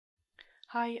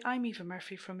Hi, I'm Eva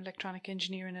Murphy from Electronic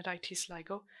Engineering at IT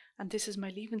Sligo, and this is my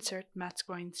Leaving Cert Maths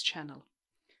Grinds channel.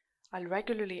 I'll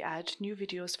regularly add new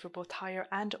videos for both higher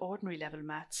and ordinary level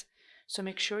maths, so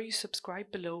make sure you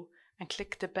subscribe below and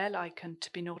click the bell icon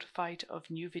to be notified of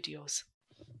new videos.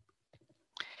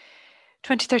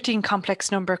 2013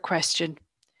 complex number question.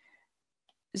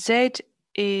 Z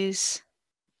is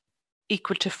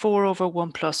equal to 4 over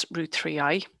 1 plus root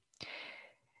 3i.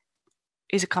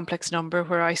 Is a complex number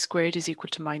where I squared is equal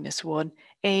to minus 1.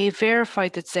 A,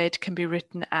 verified that Z can be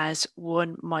written as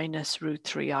 1 minus root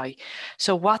 3i.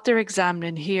 So what they're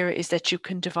examining here is that you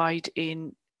can divide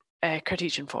in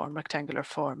Cartesian form, rectangular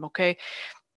form, okay?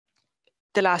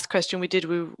 The last question we did,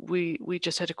 we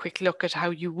just had a quick look at how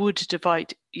you would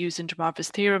divide using De Morgan's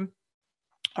theorem,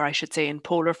 or I should say in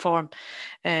polar form.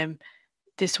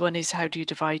 This one is how do you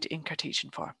divide in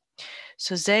Cartesian form.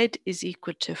 So Z is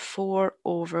equal to 4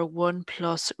 over 1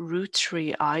 plus root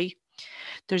 3i.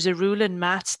 There's a rule in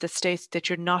maths that states that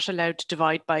you're not allowed to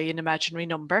divide by an imaginary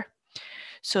number.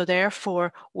 So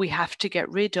therefore, we have to get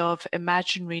rid of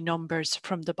imaginary numbers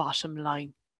from the bottom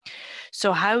line.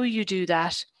 So how you do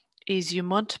that is you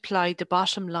multiply the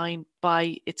bottom line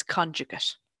by its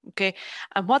conjugate. Okay,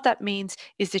 and what that means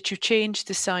is that you change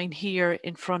the sign here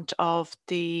in front of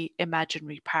the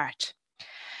imaginary part.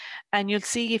 And you'll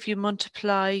see if you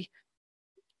multiply,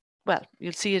 well,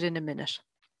 you'll see it in a minute.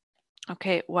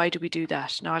 Okay, why do we do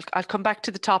that? Now, I'll come back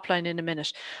to the top line in a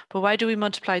minute, but why do we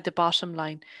multiply the bottom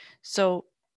line? So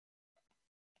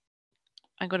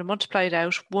I'm going to multiply it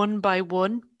out. 1 by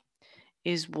 1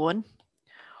 is 1.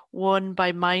 1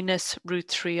 by minus root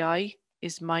 3i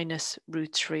is minus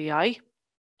root 3i.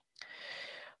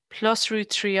 Plus root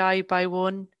 3i by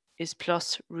 1 is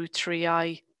plus root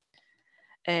 3i.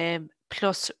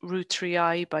 Plus root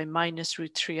 3i by minus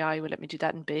root 3i, well, let me do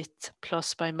that in bits.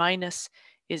 Plus by minus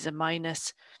is a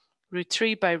minus. Root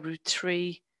 3 by root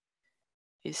 3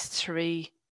 is 3,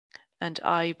 and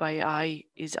I by I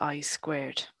is I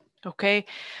squared. Okay,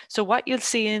 so what you'll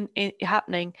see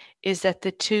happening is that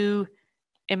the two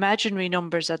imaginary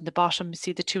numbers at the bottom,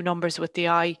 see the two numbers with the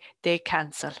I, they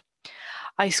cancel.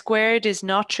 I squared is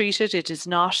not treated, it is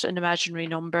not an imaginary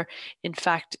number. In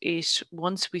fact,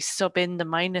 once we sub in the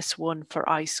minus 1 for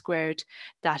I squared,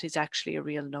 that is actually a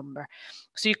real number.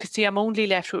 So you can see I'm only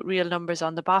left with real numbers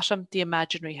on the bottom, the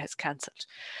imaginary has cancelled.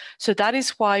 So that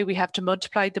is why we have to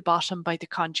multiply the bottom by the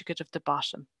conjugate of the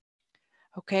bottom.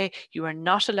 Okay, you are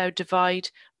not allowed to divide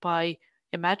by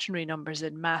imaginary numbers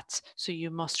in maths, so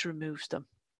you must remove them.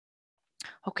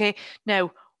 Okay,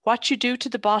 now what you do to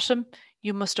the bottom,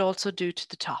 you must also do to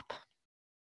the top.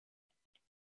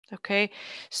 Okay,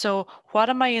 so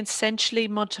what am I essentially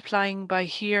multiplying by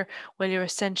here? Well, you're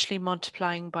essentially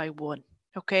multiplying by 1.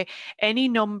 Okay, any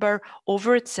number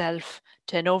over itself,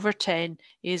 10 over 10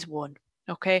 is 1.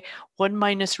 Okay, 1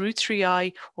 minus root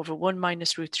 3i over 1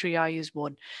 minus root 3i is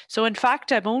 1. So in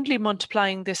fact, I'm only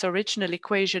multiplying this original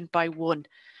equation by 1.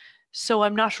 So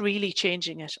I'm not really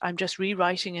changing it. I'm just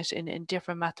rewriting it in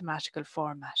different mathematical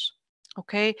format.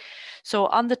 Okay, so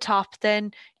on the top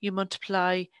then you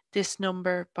multiply this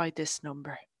number by this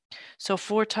number. So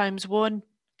 4 times 1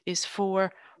 is 4.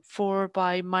 4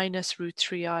 by minus root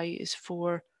 3i is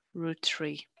 4 root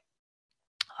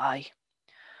 3i.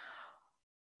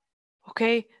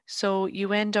 Okay, so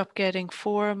you end up getting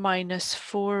 4 minus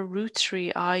 4 root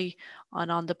 3i,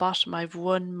 and on the bottom I have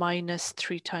 1 minus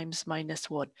 3 times minus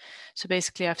 1. So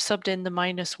basically I've subbed in the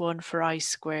minus 1 for I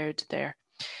squared there.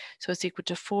 So it's equal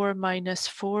to 4 minus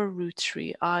 4 root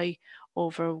 3i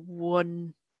over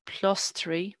 1 plus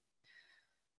 3.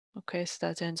 Okay, so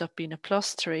that ends up being a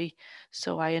plus 3.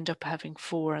 So I end up having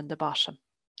 4 on the bottom.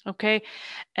 Okay,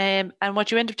 and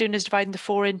what you end up doing is dividing the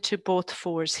 4 into both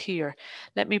 4s here.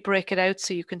 Let me break it out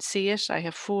so you can see it. I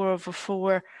have 4 over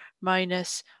 4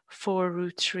 minus 4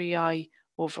 root 3i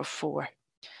over 4.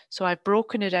 So I've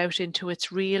broken it out into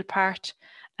its real part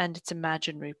and its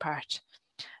imaginary part.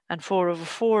 And 4 over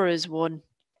 4 is 1,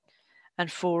 and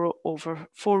 4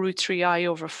 root 3i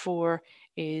over 4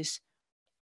 is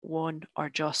 1, or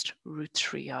just root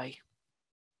 3i.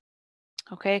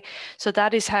 Okay, so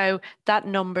that is how that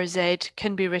number Z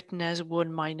can be written as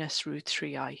 1 minus root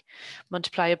 3i.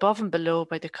 Multiply above and below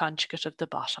by the conjugate of the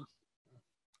bottom.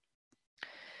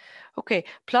 Okay,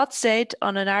 plot Z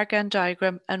on an Argand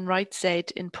diagram and write Z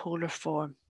in polar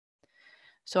form.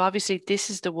 So obviously this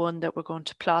is the one that we're going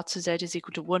to plot. So Z is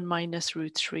equal to 1 minus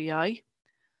root 3i.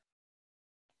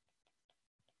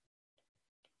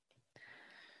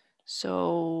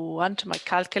 So onto my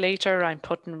calculator, I'm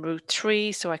putting root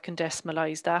 3 so I can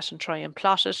decimalize that and try and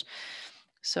plot it.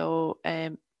 So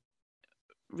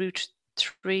root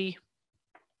 3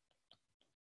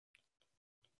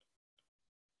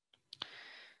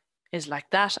 is like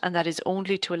that, and that is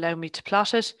only to allow me to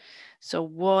plot it. So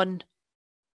 1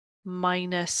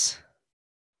 minus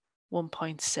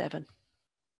 1.7.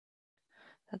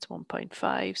 That's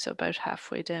 1.5, so about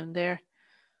halfway down there.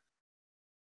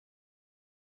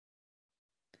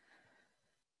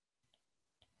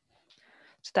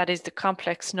 So that is the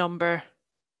complex number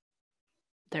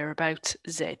thereabouts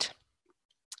Z.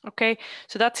 Okay,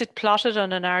 so that's it plotted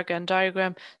on an Argand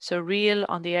diagram. So real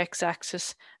on the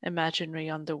x-axis, imaginary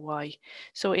on the y.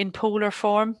 So in polar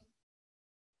form,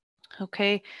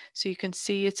 okay, so you can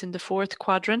see it's in the 4th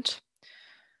quadrant.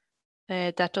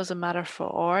 That doesn't matter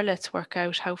for R. Let's work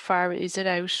out how far is it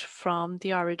out from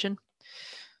the origin.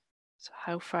 So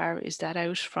how far is that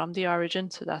out from the origin?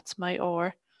 So that's my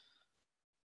R.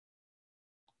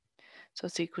 So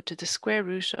it's equal to the square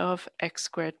root of x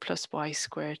squared plus y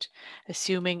squared,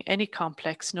 assuming any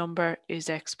complex number is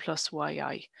x plus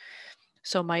yi.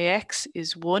 So my x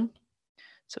is 1.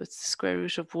 So it's the square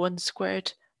root of 1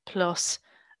 squared plus,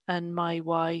 and my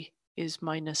y is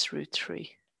minus root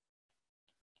 3.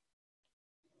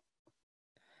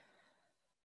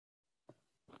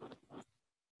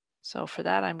 So for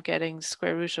that, I'm getting the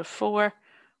square root of 4,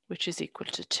 which is equal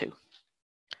to 2.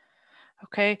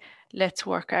 Okay, let's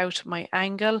work out my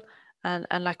angle. And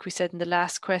like we said in the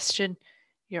last question,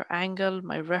 your angle,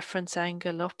 my reference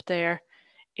angle up there,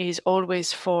 is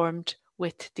always formed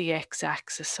with the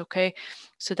x-axis. Okay,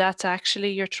 so that's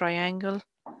actually your triangle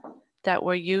that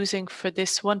we're using for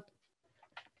this one.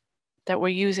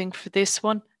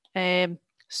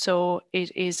 So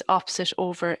it is opposite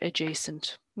over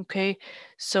adjacent. Okay,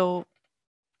 so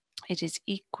it is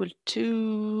equal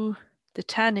to the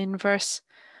tan inverse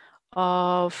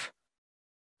of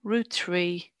root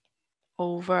 3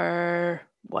 over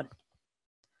 1.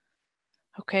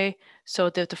 Okay, so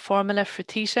the formula for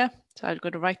theta, so I'm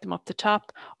going to write them up the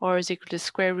top, r is equal to the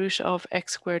square root of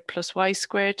x squared plus y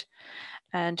squared,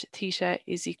 and theta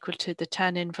is equal to the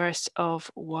tan inverse of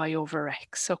y over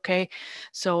x. Okay,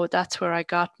 so that's where I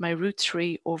got my root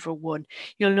 3 over 1.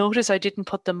 You'll notice I didn't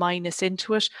put the minus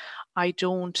into it. I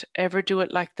don't ever do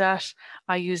it like that.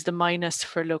 I use the minus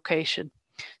for location.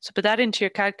 So put that into your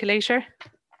calculator.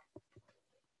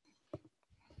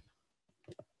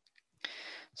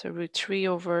 So root 3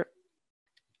 over,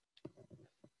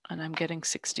 and I'm getting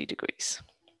 60 degrees.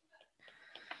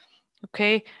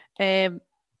 Okay,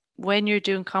 when you're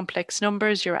doing complex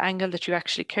numbers, your angle that you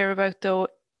actually care about though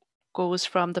goes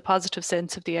from the positive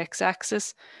sense of the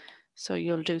x-axis. So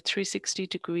you'll do 360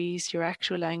 degrees, your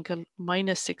actual angle,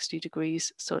 minus 60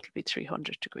 degrees, so it'll be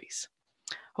 300 degrees.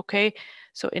 Okay,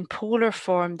 so in polar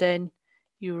form then,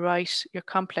 you write your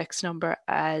complex number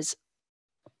as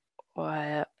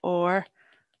or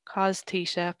cos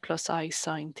theta plus I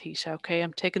sine theta. Okay,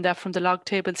 I'm taking that from the log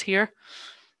tables here.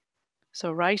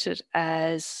 So write it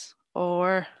as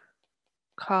or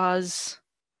cos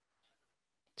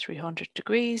 300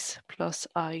 degrees plus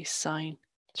I sine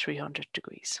 300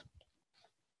 degrees.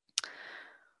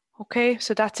 Okay,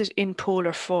 so that's it in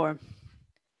polar form.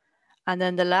 And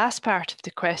then the last part of the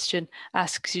question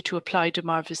asks you to apply de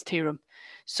Morvis's theorem.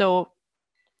 So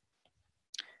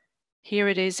here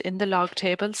it is in the log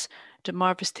tables. De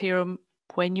Morvis's theorem,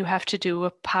 when you have to do a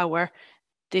power,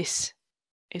 this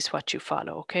is what you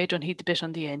follow, okay? Don't heed the bit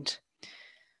on the end.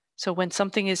 So when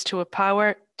something is to a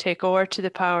power, take r to the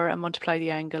power and multiply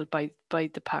the angle by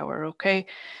the power, okay?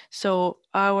 So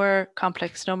our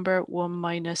complex number, 1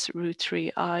 minus root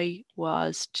 3i,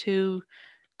 was 2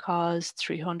 cos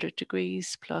 300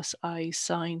 degrees plus I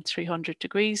sine 300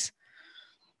 degrees.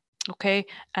 Okay,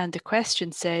 and the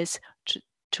question says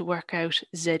to work out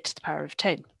z to the power of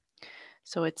 10.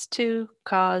 So it's 2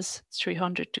 cos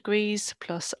 300 degrees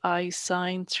plus I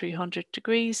sine 300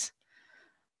 degrees,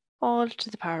 all to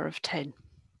the power of 10.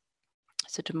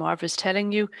 So de Morvis is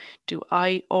telling you, do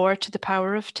I or to the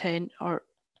power of 10, or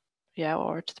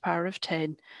to the power of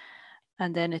 10,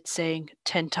 and then it's saying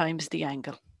 10 times the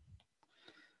angle.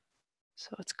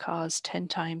 So it's cos 10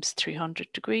 times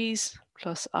 300 degrees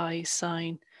plus I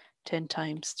sine 10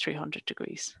 times 300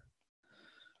 degrees.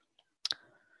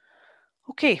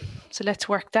 Okay, so let's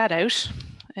work that out.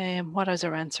 What is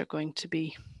our answer going to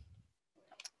be?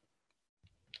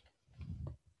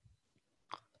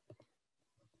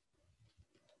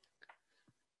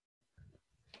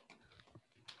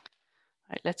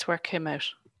 All right, let's work him out.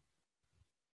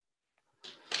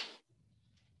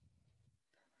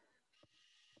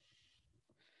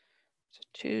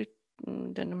 So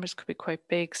the numbers could be quite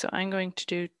big, so I'm going to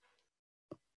do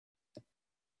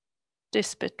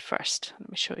this bit first. Let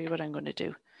me show you what I'm going to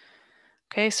do.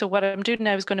 Okay, so what I'm doing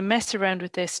now is going to mess around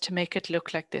with this to make it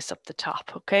look like this up the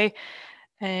top, okay?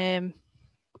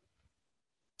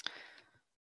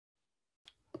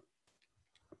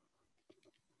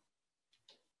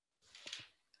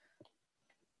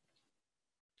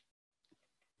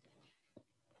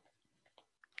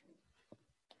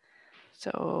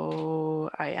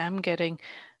 So I am getting,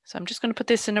 so I'm just going to put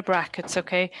this in a brackets,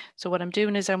 okay? So what I'm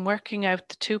doing is I'm working out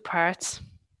the two parts.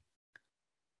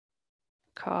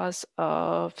 Cos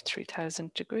of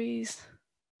 3000 degrees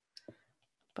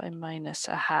by minus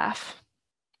a half,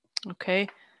 okay?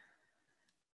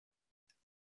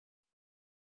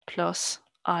 Plus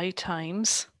I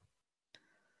times,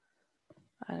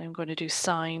 and I'm going to do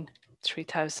sine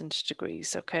 3000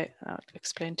 degrees, okay? I'll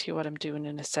explain to you what I'm doing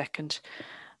in a second.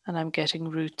 And I'm getting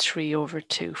root 3 over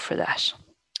 2 for that.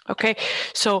 Okay,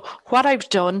 so what I've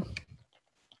done,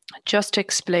 just to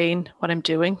explain what I'm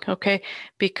doing, okay,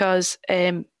 because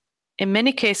in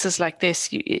many cases like this,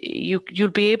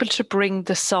 you'll be able to bring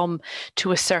the sum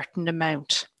to a certain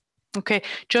amount. Okay,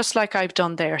 just like I've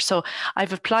done there. So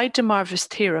I've applied de Moivre's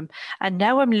theorem, and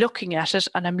now I'm looking at it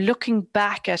and I'm looking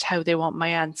back at how they want my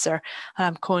answer.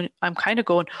 And I'm kind of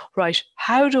going, right,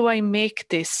 how do I make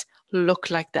this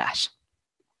look like that?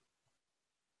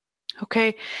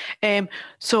 Okay,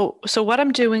 so what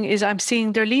I'm doing is I'm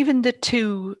seeing they're leaving the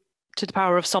 2 to the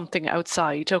power of something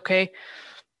outside, okay?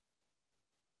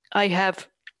 I have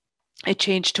it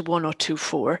changed to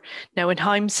 1024. Now in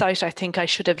hindsight, I think I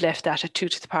should have left that at 2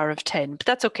 to the power of 10, but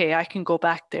that's okay, I can go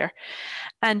back there.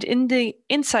 And in the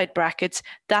inside brackets,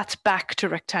 that's back to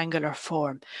rectangular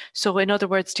form. So in other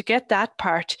words, to get that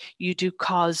part, you do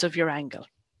cos of your angle,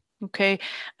 okay?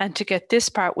 And to get this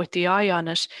part with the I on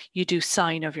it, you do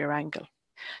sine of your angle.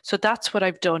 So that's what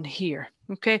I've done here,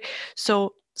 okay?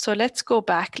 So let's go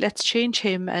back. Let's change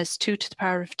him as 2 to the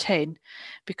power of 10,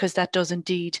 because that does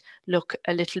indeed look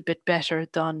a little bit better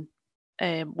than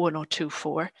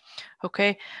 1024,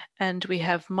 okay? And we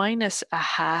have minus a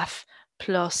half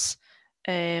plus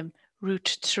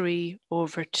root 3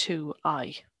 over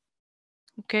 2i.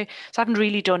 Okay, so I haven't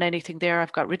really done anything there.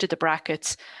 I've got rid of the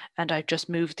brackets and I've just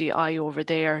moved the I over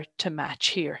there to match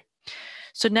here.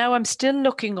 So now I'm still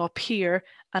looking up here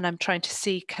and I'm trying to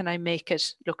see, can I make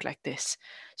it look like this?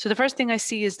 So the first thing I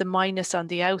see is the minus on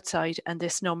the outside, and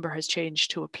this number has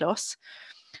changed to a plus.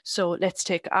 So let's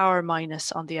take our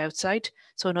minus on the outside.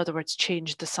 So in other words,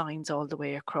 change the signs all the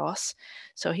way across.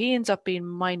 So he ends up being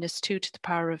minus 2 to the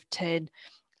power of 10,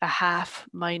 a half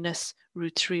minus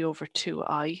root 3 over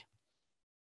 2i.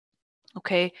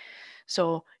 Okay,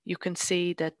 so you can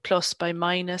see that plus by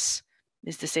minus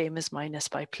is the same as minus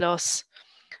by plus.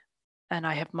 And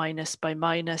I have minus by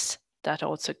minus. That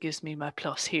also gives me my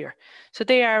plus here. So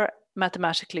they are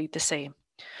mathematically the same.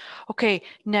 Okay,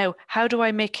 now how do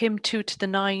I make him 2 to the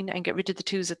 9 and get rid of the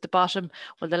 2's at the bottom?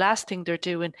 Well, the last thing they're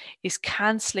doing is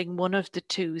cancelling one of the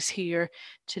 2's here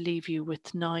to leave you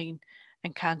with 9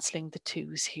 and cancelling the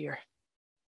 2's here.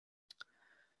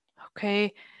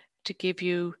 Okay, to give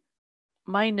you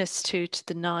minus 2 to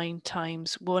the 9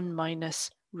 times 1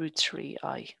 minus root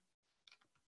 3i,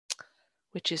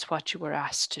 which is what you were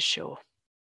asked to show.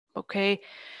 Okay,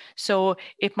 so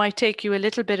it might take you a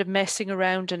little bit of messing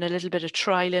around and a little bit of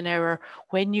trial and error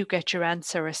when you get your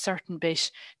answer a certain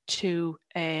bit to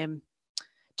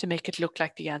make it look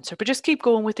like the answer. But just keep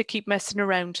going with it, keep messing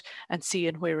around and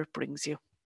seeing where it brings you.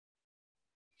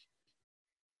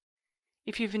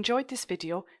 If you've enjoyed this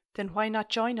video, then why not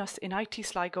join us in IT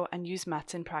Sligo and use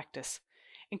maths in practice.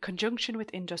 In conjunction with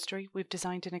industry, we've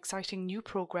designed an exciting new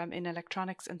program in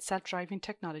electronics and self-driving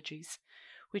technologies,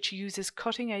 which uses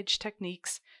cutting-edge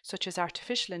techniques such as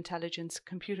artificial intelligence,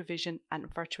 computer vision,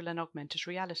 and virtual and augmented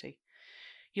reality.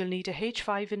 You'll need a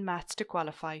H5 in maths to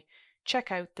qualify.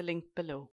 Check out the link below.